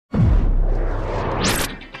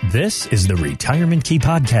This is the Retirement Key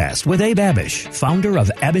Podcast with Abe Abish, founder of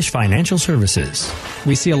Abish Financial Services.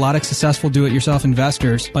 We see a lot of successful do-it-yourself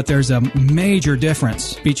investors, but there's a major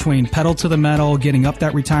difference between pedal to the metal, getting up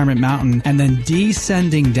that retirement mountain, and then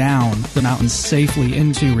descending down the mountain safely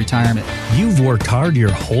into retirement. You've worked hard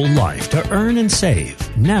your whole life to earn and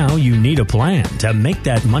save. Now you need a plan to make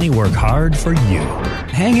that money work hard for you.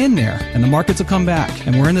 Hang in there, and the markets will come back,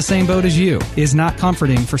 and we're in the same boat as you. Is not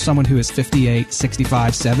comforting for someone who is 58,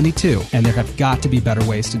 65, 72, and there have got to be better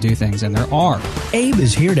ways to do things, and there are. Abe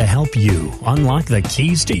is here to help you unlock the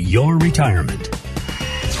keys to your retirement.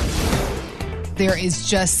 There is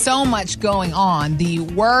just so much going on. The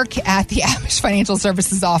work at the Abish Financial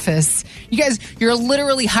Services office. You guys, you're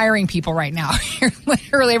literally hiring people right now. You're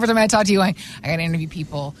literally, every time I talk to you, I got to interview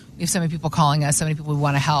people. We have so many people calling us, so many people we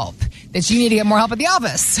want to help, that you need to get more help at the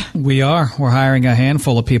office. We are. We're hiring a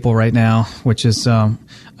handful of people right now, which is a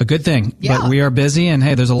good thing. Yeah. But we are busy, and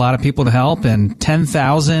hey, there's a lot of people to help, and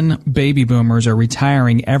 10,000 baby boomers are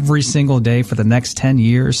retiring every single day for the next 10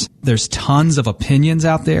 years. There's tons of opinions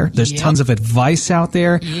out there. There's tons of advice out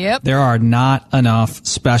there. Yep. There are not enough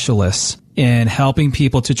specialists in helping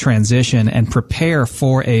people to transition and prepare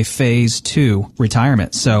for a phase 2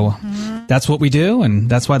 retirement. So that's what we do, and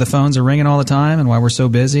that's why the phones are ringing all the time and why we're so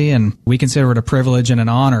busy. And we consider it a privilege and an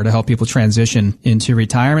honor to help people transition into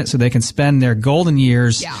retirement so they can spend their golden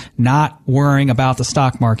years not worrying about the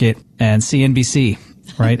stock market and CNBC.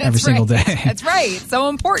 Right, every single day. That's right. So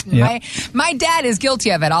important. Yep. My dad is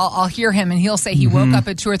guilty of it. I'll hear him, and he'll say he woke up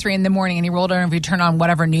at 2 or 3 in the morning, and he rolled over and he turned on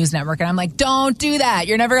whatever news network, and I'm like, don't do that.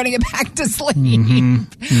 You're never going to get back to sleep.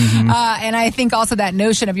 And I think also that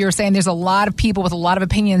notion of, you were saying, there's a lot of people with a lot of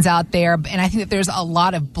opinions out there, and I think that there's a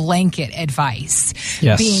lot of blanket advice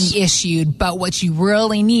being issued, but what you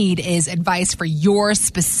really need is advice for your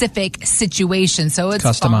specific situation. So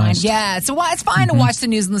it's fine. Yeah, so it's fine to watch the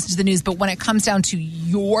news and listen to the news, but when it comes down to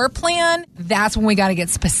your plan, that's when we got to get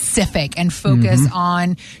specific and focus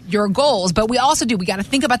on your goals. But we also we got to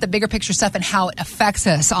think about the bigger picture stuff and how it affects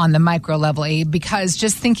us on the micro level, Abe, because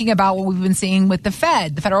just thinking about what we've been seeing with the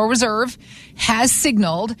Fed, the Federal Reserve has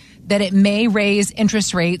signaled that it may raise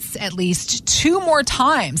interest rates at least 2 more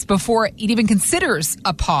times before it even considers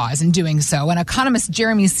a pause in doing so. And economist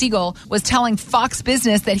Jeremy Siegel was telling Fox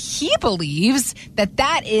Business that he believes that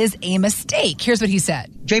that is a mistake. Here's what he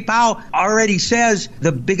said. Jay Powell already says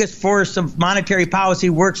the biggest force of monetary policy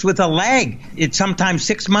works with a lag. It's sometimes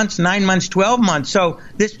 6 months, 9 months, 12 months. So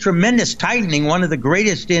this tremendous tightening, one of the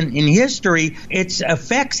greatest in history, its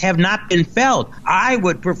effects have not been felt. I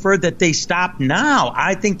would prefer that they stop now.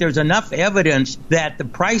 I think there's enough evidence that the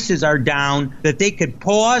prices are down, that they could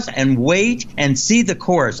pause and wait and see the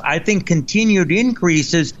course. I think continued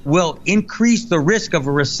increases will increase the risk of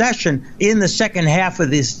a recession in the second half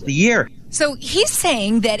of this year. So he's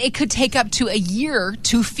saying that it could take up to a year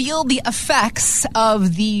to feel the effects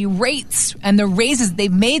of the rates and the raises they've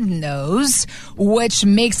made in those, which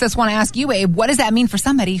makes us want to ask you, Abe, what does that mean for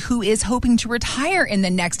somebody who is hoping to retire in the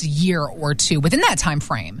next year or two within that time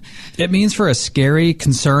frame? It means for a scary,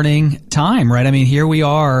 concerning time, right? I mean, here we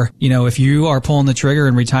are, if you are pulling the trigger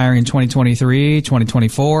and retiring in 2023,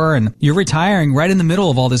 2024, and you're retiring right in the middle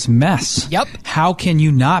of all this mess. Yep. How can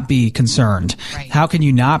you not be concerned? Right. How can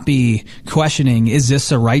you not be questioning, is this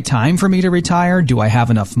the right time for me to retire? Do I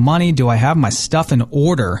have enough money? Do I have my stuff in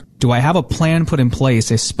order? Do I have a plan put in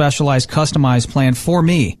place, a specialized, customized plan for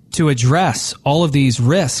me to address all of these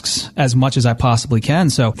risks as much as I possibly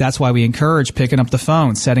can? So that's why we encourage picking up the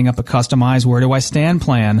phone, setting up a customized where do I stand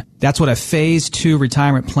plan. That's what a phase 2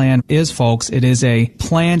 retirement plan is, folks. It is a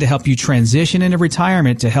plan to help you transition into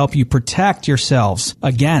retirement, to help you protect yourselves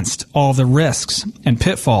against all the risks and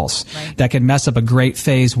pitfalls that can mess up a great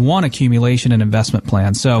phase 1 accumulation and investment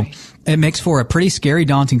plan. So it makes for a pretty scary,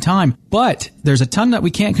 daunting time, but there's a ton that we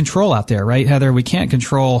can't control out there, right, Heather? We can't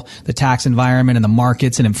control the tax environment and the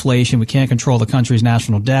markets and inflation. We can't control the country's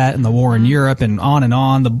national debt and the war in Europe and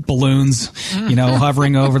on, the balloons,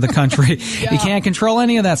 hovering over the country. You can't control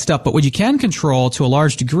any of that stuff, but what you can control to a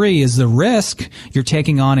large degree is the risk you're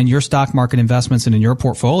taking on in your stock market investments and in your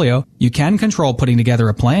portfolio. You can control putting together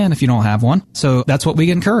a plan if you don't have one. So that's what we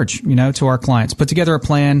encourage, to our clients. Put together a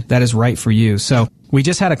plan that is right for you. So we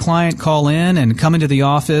just had a client call in and come into the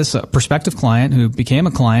office, a prospective client who became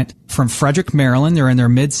a client from Frederick, Maryland. They're in their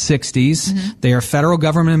mid-60s. They are federal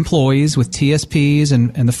government employees with TSPs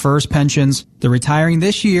and the FERS pensions. They're retiring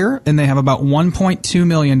this year, and they have about $1.2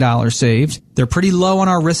 million saved. They're pretty low on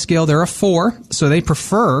our risk scale. They're a 4, so they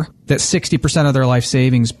prefer that 60% of their life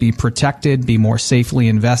savings be protected, be more safely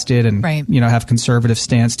invested, and have conservative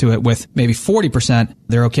stance to it. With maybe 40%,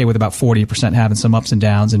 they're okay with about 40% having some ups and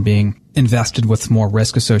downs and being invested with more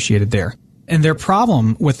risk associated there. And their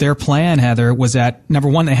problem with their plan, Heather, was that, number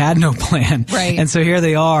one, they had no plan. Right. And so here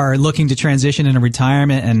they are looking to transition into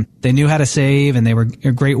retirement, and they knew how to save, and they were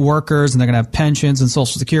great workers, and they're going to have pensions and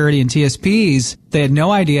Social Security and TSPs. They had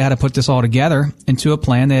no idea how to put this all together into a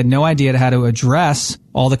plan. They had no idea how to address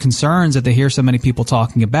all the concerns that they hear so many people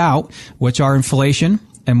talking about, which are inflation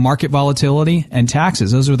and market volatility and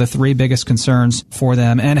taxes. Those are the three biggest concerns for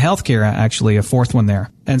them, and healthcare, actually, a fourth one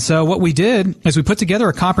there. And so what we did is we put together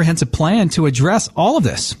a comprehensive plan to address all of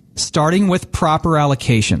this, starting with proper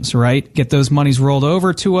allocations, right? Get those monies rolled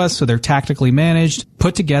over to us so they're tactically managed,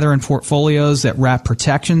 put together in portfolios that wrap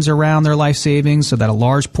protections around their life savings so that a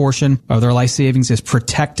large portion of their life savings is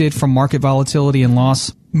protected from market volatility and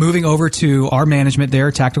loss. Moving over to our management there,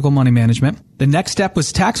 tactical money management. The next step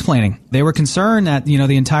was tax planning. They were concerned that, the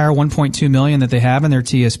entire $1.2 million that they have in their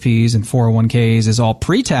TSPs and 401ks is all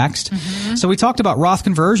pre-taxed. Mm-hmm. So we talked about Roth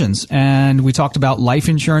conversions, and we talked about life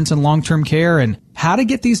insurance and long-term care and how to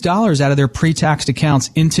get these dollars out of their pre-taxed accounts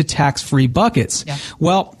into tax-free buckets. Yeah.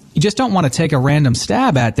 Well, you just don't want to take a random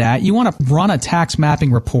stab at that. You want to run a tax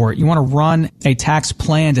mapping report. You want to run a tax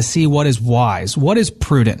plan to see what is wise, what is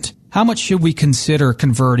prudent. How much should we consider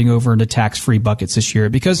converting over into tax-free buckets this year?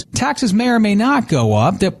 Because taxes may or may not go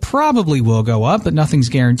up. They probably will go up, but nothing's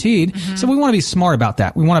guaranteed. Mm-hmm. So we want to be smart about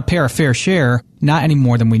that. We want to pay our fair share, not any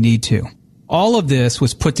more than we need to. All of this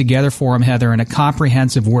was put together for them, Heather, in a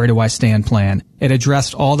comprehensive Where Do I Stand plan. It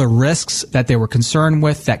addressed all the risks that they were concerned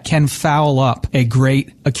with that can foul up a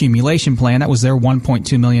great accumulation plan. That was their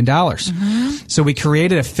 $1.2 million. Mm-hmm. So we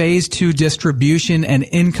created a phase 2 distribution and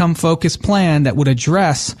income-focused plan that would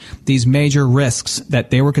address these major risks that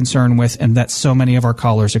they were concerned with and that so many of our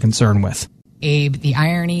callers are concerned with. Abe, the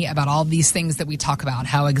irony about all these things that we talk about,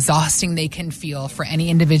 how exhausting they can feel for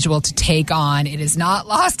any individual to take on. It is not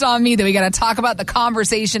lost on me that we got to talk about the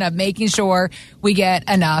conversation of making sure we get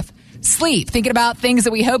enough sleep. Thinking about things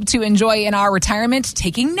that we hope to enjoy in our retirement,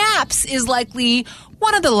 taking naps is likely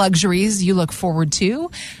one of the luxuries you look forward to.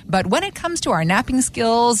 But when it comes to our napping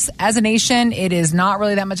skills as a nation, it is not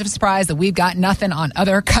really that much of a surprise that we've got nothing on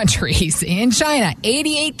other countries. In China,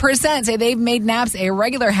 88% say they've made naps a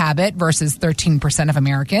regular habit versus 13% of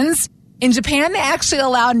Americans. In Japan, they actually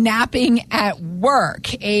allow napping at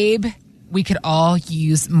work. Abe, we could all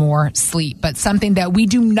use more sleep, but something that we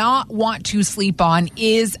do not want to sleep on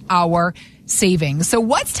is our savings. So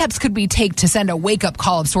what steps could we take to send a wake-up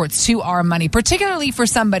call of sorts to our money, particularly for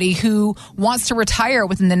somebody who wants to retire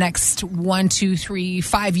within the next 1, 2, 3,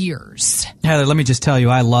 5 years? Heather, let me just tell you,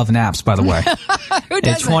 I love naps, by the way. Who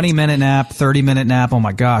doesn't? A 20-minute nap, 30-minute nap, oh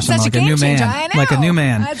my gosh, I'm like a new man. Like a new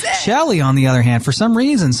man. That's it. Shelly, on the other hand, for some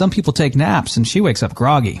reason, some people take naps and she wakes up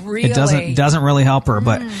groggy. Really? It doesn't really help her,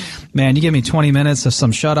 but man, you give me 20 minutes of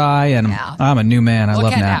some shut-eye and I'm a new man. I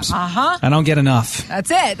love naps. Uh-huh. I don't get enough.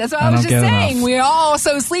 That's it. That's what I was just saying. We're all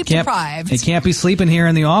so sleep deprived. You can't be sleeping here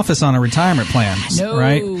in the office on a retirement plan, no.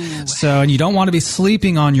 Right? So, and you don't want to be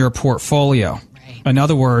sleeping on your portfolio. Right. In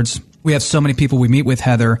other words, we have so many people we meet with,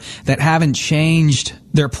 Heather, that haven't changed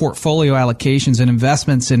their portfolio allocations and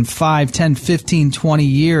investments in 5, 10, 15, 20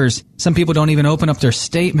 years. Some people don't even open up their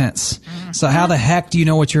statements. Mm-hmm. So how the heck do you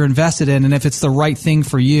know what you're invested in and if it's the right thing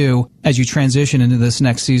for you as you transition into this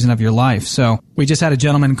next season of your life? So we just had a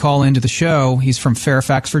gentleman call into the show. He's from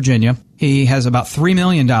Fairfax, Virginia. He has about $3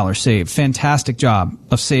 million saved. Fantastic job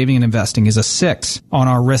of saving and investing. He's a 6 on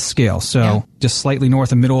our risk scale. So just slightly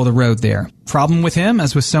north of middle of the road there. Problem with him,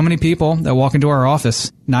 as with so many people that walk into our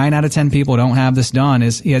office, 9 out of 10 people don't have this done,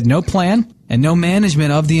 is he had no plan and no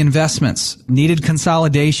management of the investments. Needed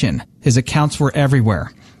consolidation. His accounts were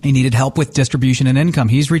everywhere. He needed help with distribution and income.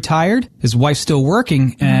 He's retired. His wife's still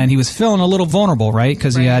working, and he was feeling a little vulnerable, right?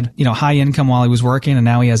 Because he had, high income while he was working, and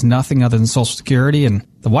now he has nothing other than Social Security. And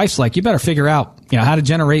the wife's like, you better figure out, how to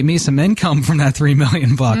generate me some income from that $3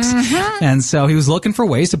 million bucks. Mm-hmm. And so he was looking for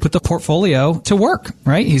ways to put the portfolio to work,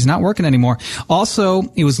 right? He's not working anymore. Also,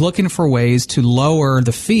 he was looking for ways to lower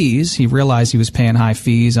the fees. He realized he was paying high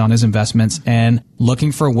fees on his investments and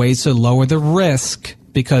looking for ways to lower the risk,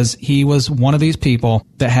 because he was one of these people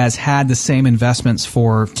that has had the same investments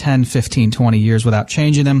for 10, 15, 20 years without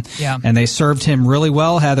changing them. Yeah. And they served him really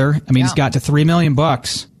well, Heather. I mean, he's got to $3 million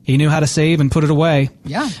bucks. He knew how to save and put it away.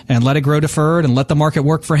 Yeah. And let it grow deferred and let the market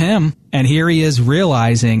work for him. And here he is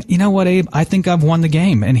realizing, you know what, Abe, I think I've won the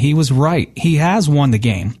game. And he was right. He has won the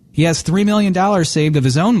game. He has $3 million saved of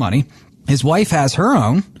his own money. His wife has her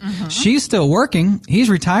own. Mm-hmm. She's still working. He's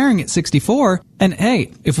retiring at 64. And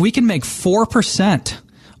hey, if we can make 4%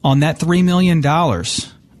 on that $3 million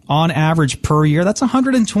on average per year, that's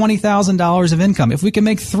 $120,000 of income. If we can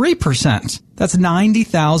make 3%, that's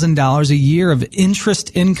 $90,000 a year of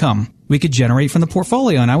interest income we could generate from the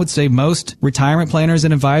portfolio. And I would say most retirement planners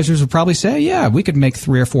and advisors would probably say, yeah, we could make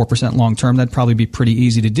 3 or 4% long term. That'd probably be pretty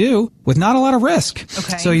easy to do with not a lot of risk.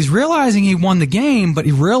 Okay. So he's realizing he won the game, but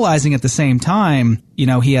he's realizing at the same time,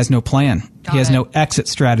 he has no plan. He has no exit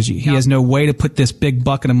strategy. He has no way to put this big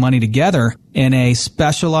bucket of money together in a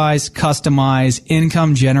specialized, customized,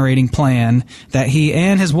 income-generating plan that he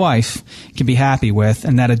and his wife can be happy with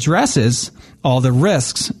and that addresses all the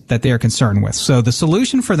risks that they are concerned with. So the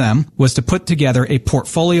solution for them was to put together a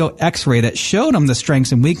portfolio X-ray that showed them the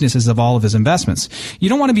strengths and weaknesses of all of his investments. You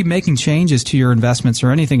don't want to be making changes to your investments or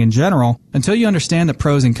anything in general until you understand the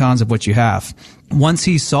pros and cons of what you have. Once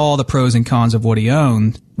he saw the pros and cons of what he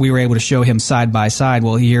owned, we were able to show him side by side,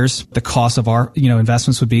 well, here's the cost of our,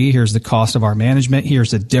 investments would be, here's the cost of our management,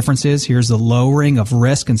 here's the differences, here's the lowering of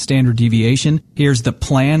risk and standard deviation, here's the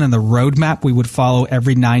plan and the roadmap we would follow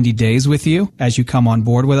every 90 days with you as you come on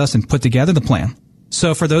board with us and put together the plan.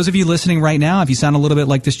 So for those of you listening right now, if you sound a little bit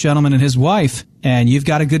like this gentleman and his wife, and you've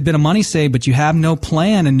got a good bit of money saved, but you have no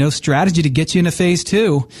plan and no strategy to get you into phase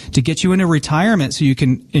 2, to get you into retirement so you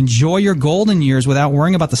can enjoy your golden years without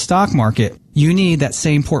worrying about the stock market, you need that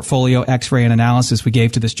same portfolio X-ray and analysis we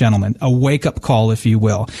gave to this gentleman, a wake-up call, if you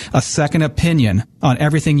will, a second opinion on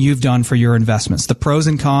everything you've done for your investments, the pros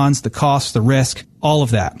and cons, the costs, the risk, all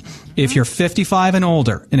of that. If you're 55 and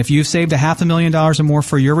older, and if you've saved $500,000 or more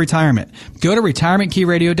for your retirement, go to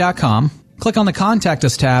retirementkeyradio.com, click on the Contact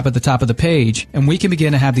Us tab at the top of the page, and we can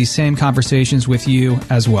begin to have these same conversations with you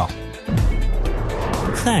as well.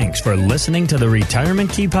 Thanks for listening to the Retirement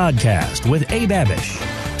Key Podcast with Abe Abish.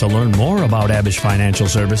 To learn more about Abish Financial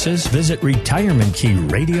Services, visit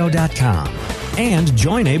retirementkeyradio.com. And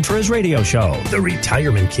join Abe for his radio show, The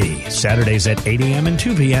Retirement Key, Saturdays at 8 a.m. and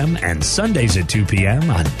 2 p.m. and Sundays at 2 p.m.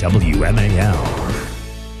 on WMAL.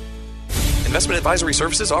 Investment advisory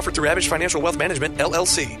services offered through Abish Financial Wealth Management,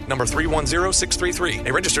 LLC, number 310633,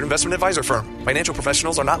 a registered investment advisor firm. Financial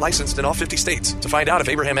professionals are not licensed in all 50 states. To find out if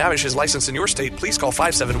Abraham Abish is licensed in your state, please call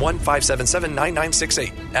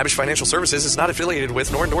 571-577-9968. Abish Financial Services is not affiliated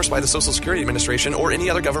with nor endorsed by the Social Security Administration or any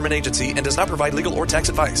other government agency and does not provide legal or tax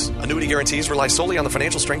advice. Annuity guarantees rely solely on the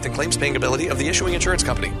financial strength and claims-paying ability of the issuing insurance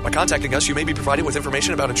company. By contacting us, you may be provided with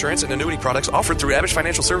information about insurance and annuity products offered through Abish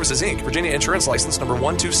Financial Services, Inc., Virginia Insurance License number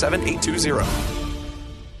 127820.